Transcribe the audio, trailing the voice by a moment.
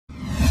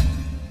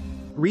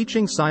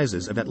reaching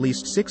sizes of at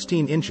least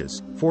 16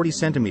 inches, 40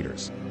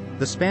 centimeters.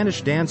 The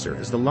Spanish dancer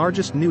is the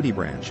largest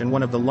nudibranch and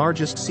one of the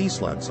largest sea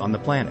slugs on the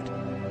planet.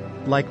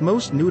 Like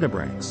most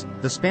nudibranchs,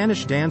 the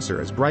Spanish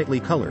dancer is brightly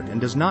colored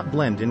and does not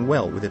blend in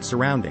well with its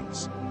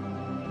surroundings.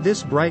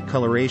 This bright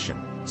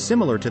coloration,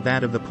 similar to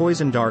that of the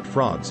poison dart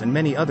frogs and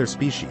many other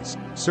species,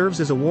 serves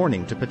as a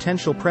warning to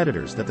potential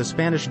predators that the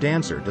Spanish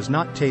dancer does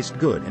not taste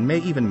good and may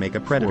even make a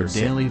predator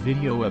sick. For daily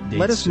video updates,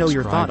 Let us know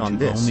your thought on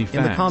subscribe to this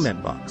in the OnlyFans.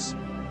 comment box.